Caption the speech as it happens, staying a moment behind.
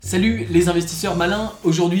Salut les investisseurs malins,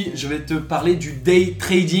 aujourd'hui je vais te parler du day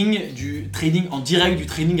trading, du trading en direct, du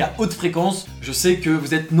trading à haute fréquence. Je sais que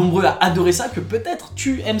vous êtes nombreux à adorer ça, que peut-être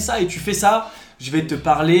tu aimes ça et tu fais ça. Je vais te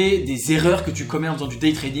parler des erreurs que tu commets en faisant du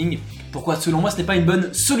day trading. Pourquoi selon moi ce n'est pas une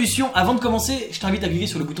bonne solution. Avant de commencer, je t'invite à cliquer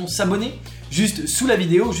sur le bouton s'abonner, juste sous la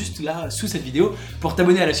vidéo, juste là sous cette vidéo, pour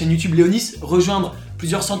t'abonner à la chaîne YouTube Léonis, rejoindre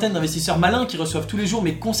plusieurs centaines d'investisseurs malins qui reçoivent tous les jours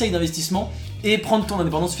mes conseils d'investissement et prendre ton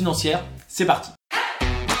indépendance financière. C'est parti.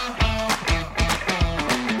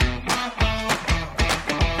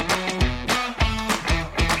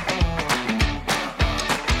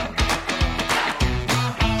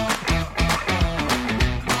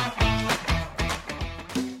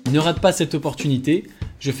 Ne rate pas cette opportunité,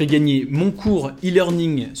 je fais gagner mon cours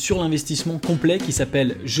e-learning sur l'investissement complet qui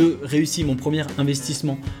s'appelle « Je réussis mon premier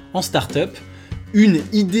investissement en startup », une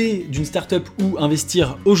idée d'une startup où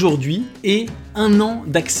investir aujourd'hui et 1 an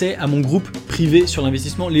d'accès à mon groupe privé sur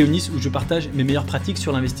l'investissement Léonis où je partage mes meilleures pratiques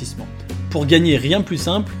sur l'investissement. Pour gagner rien de plus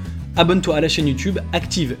simple, abonne-toi à la chaîne YouTube,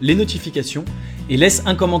 active les notifications et laisse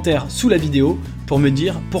un commentaire sous la vidéo pour me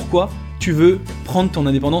dire pourquoi tu veux prendre ton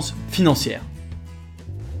indépendance financière.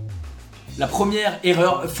 La première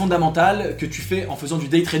erreur fondamentale que tu fais en faisant du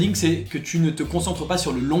day trading, c'est que tu ne te concentres pas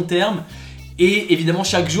sur le long terme. Et évidemment,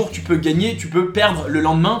 chaque jour, tu peux gagner, tu peux perdre le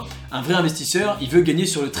lendemain. Un vrai investisseur, il veut gagner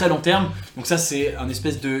sur le très long terme. Donc ça, c'est une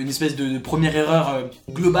espèce de première erreur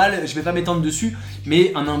globale. Je ne vais pas m'étendre dessus,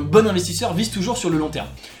 mais un bon investisseur vise toujours sur le long terme.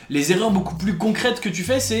 Les erreurs beaucoup plus concrètes que tu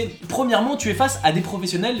fais, c'est premièrement, tu es face à des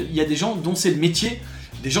professionnels. Il y a des gens dont c'est le métier.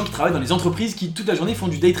 Des gens qui travaillent dans les entreprises qui toute la journée font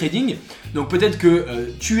du day trading. Donc peut-être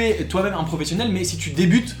que tu es toi-même un professionnel, mais si tu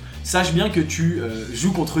débutes, sache bien que tu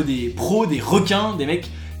joues contre des pros, des requins, des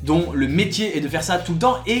mecs dont le métier est de faire ça tout le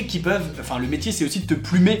temps et qui peuvent, enfin le métier c'est aussi de te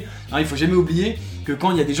plumer. Hein, il faut jamais oublier que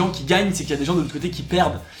quand il y a des gens qui gagnent, c'est qu'il y a des gens de l'autre côté qui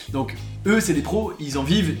perdent. Donc eux c'est des pros, ils en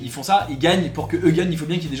vivent, ils font ça, ils gagnent. Pour que eux gagnent, il faut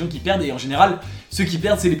bien qu'il y ait des gens qui perdent. Et en général, ceux qui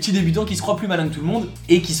perdent, c'est les petits débutants qui se croient plus malins que tout le monde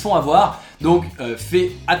et qui se font avoir. Donc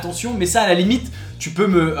fais attention, mais ça à la limite, tu peux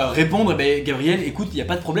me répondre, Gabriel, écoute, il n'y a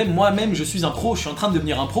pas de problème, moi-même je suis un pro, je suis en train de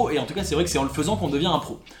devenir un pro. Et en tout cas, c'est vrai que c'est en le faisant qu'on devient un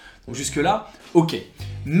pro. Donc jusque là, ok.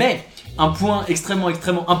 Mais un point extrêmement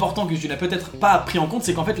important que tu n'as peut-être pas pris en compte,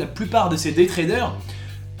 c'est qu'en fait la plupart de ces day traders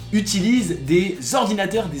utilisent des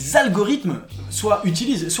ordinateurs, des algorithmes, soit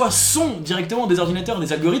sont directement des ordinateurs et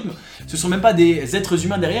des algorithmes. Ce sont même pas des êtres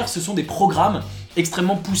humains derrière, ce sont des programmes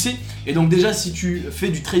extrêmement poussés. Et donc déjà si tu fais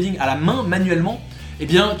du trading à la main manuellement, eh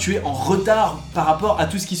bien tu es en retard par rapport à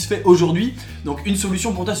tout ce qui se fait aujourd'hui. Donc une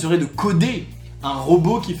solution pour toi serait de coder un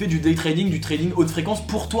robot qui fait du day trading, du trading haute fréquence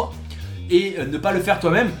pour toi et ne pas le faire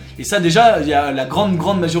toi-même. Et ça déjà, il y a la grande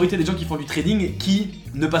majorité des gens qui font du trading qui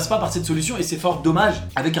ne passent pas par cette solution et c'est fort dommage.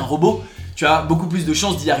 Avec un robot, tu as beaucoup plus de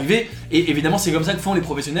chances d'y arriver et évidemment c'est comme ça que font les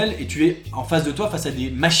professionnels et tu es en face de toi face à des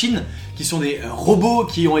machines qui sont des robots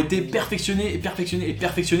qui ont été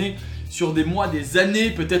perfectionnés sur des mois, des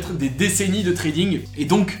années, peut-être des décennies de trading et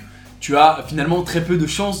donc tu as finalement très peu de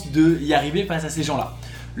chances d'y arriver face à ces gens-là.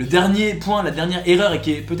 Le dernier point, la dernière erreur, et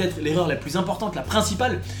qui est peut-être l'erreur la plus importante, la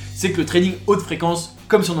principale, c'est que le trading haute fréquence,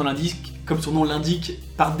 comme son nom l'indique,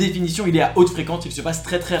 par définition, il est à haute fréquence, il se passe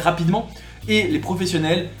très rapidement. Et les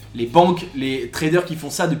professionnels, les banques, les traders qui font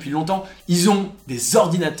ça depuis longtemps, ils ont des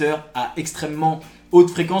ordinateurs à extrêmement haute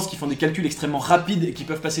fréquence qui font des calculs extrêmement rapides et qui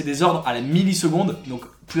peuvent passer des ordres à la milliseconde, donc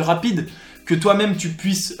plus rapide que toi-même tu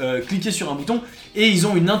puisses cliquer sur un bouton. Et ils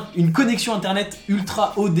ont une connexion internet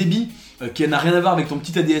ultra haut débit qui n'a rien à voir avec ton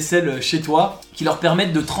petit ADSL chez toi, qui leur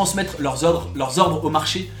permettent de transmettre leurs ordres au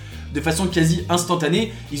marché de façon quasi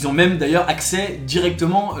instantanée. Ils ont même d'ailleurs accès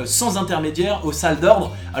directement sans intermédiaire aux salles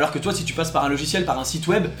d'ordre, alors que toi si tu passes par un logiciel, par un site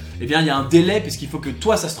web, eh bien il y a un délai puisqu'il faut que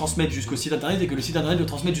toi ça se transmette jusqu'au site internet et que le site internet le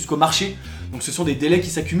transmette jusqu'au marché. Donc ce sont des délais qui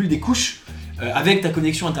s'accumulent, des couches avec ta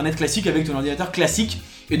connexion internet classique, avec ton ordinateur classique.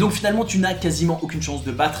 Et donc finalement tu n'as quasiment aucune chance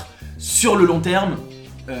de battre sur le long terme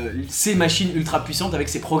ces machines ultra puissantes avec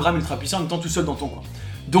ces programmes ultra puissants en étant tout seul dans ton coin.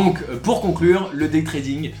 Donc pour conclure, le day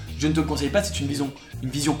trading, je ne te le conseille pas, c'est une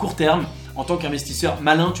vision court terme. En tant qu'investisseur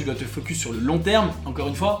malin, tu dois te focus sur le long terme. Encore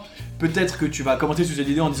une fois, peut-être que tu vas commenter sous cette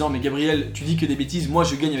vidéo en disant mais Gabriel, tu dis que des bêtises, moi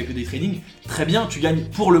je gagne avec le day trading. Très bien, tu gagnes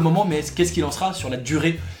pour le moment, mais qu'est-ce qu'il en sera sur la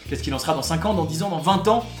durée? Qu'est-ce qu'il en sera dans 5 ans, dans 10 ans, dans 20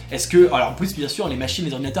 ans? Est-ce que, alors en plus bien sûr, les machines,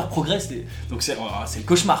 les ordinateurs progressent, donc c'est le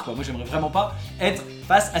cauchemar quoi. Moi j'aimerais vraiment pas être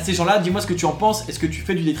face à ces gens-là. Dis-moi ce que tu en penses. Est-ce que tu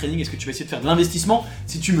fais du day trading? Est-ce que tu vas essayer de faire de l'investissement?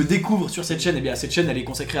 Si tu me découvres sur cette chaîne, eh bien cette chaîne elle est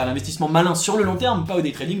consacrée à l'investissement malin sur le long terme, pas au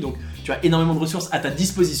day trading. Donc tu as énormément de ressources à ta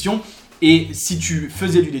disposition. Et si tu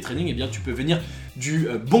faisais du day trading, eh bien tu peux venir du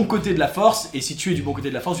bon côté de la force, et si tu es du bon côté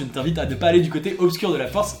de la force, je t'invite à ne pas aller du côté obscur de la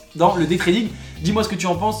force dans le day trading. Dis-moi ce que tu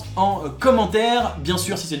en penses en commentaire. Bien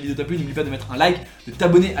sûr, si cette vidéo t'a plu, n'oublie pas de mettre un like, de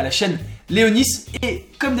t'abonner à la chaîne Léonis, et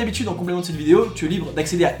comme d'habitude en complément de cette vidéo, tu es libre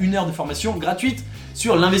d'accéder à 1 heure de formation gratuite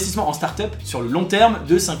sur l'investissement en startup sur le long terme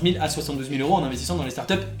de 5 000 à 72 000 euros en investissant dans les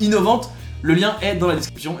startups innovantes. Le lien est dans la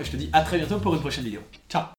description et je te dis à très bientôt pour une prochaine vidéo. Ciao.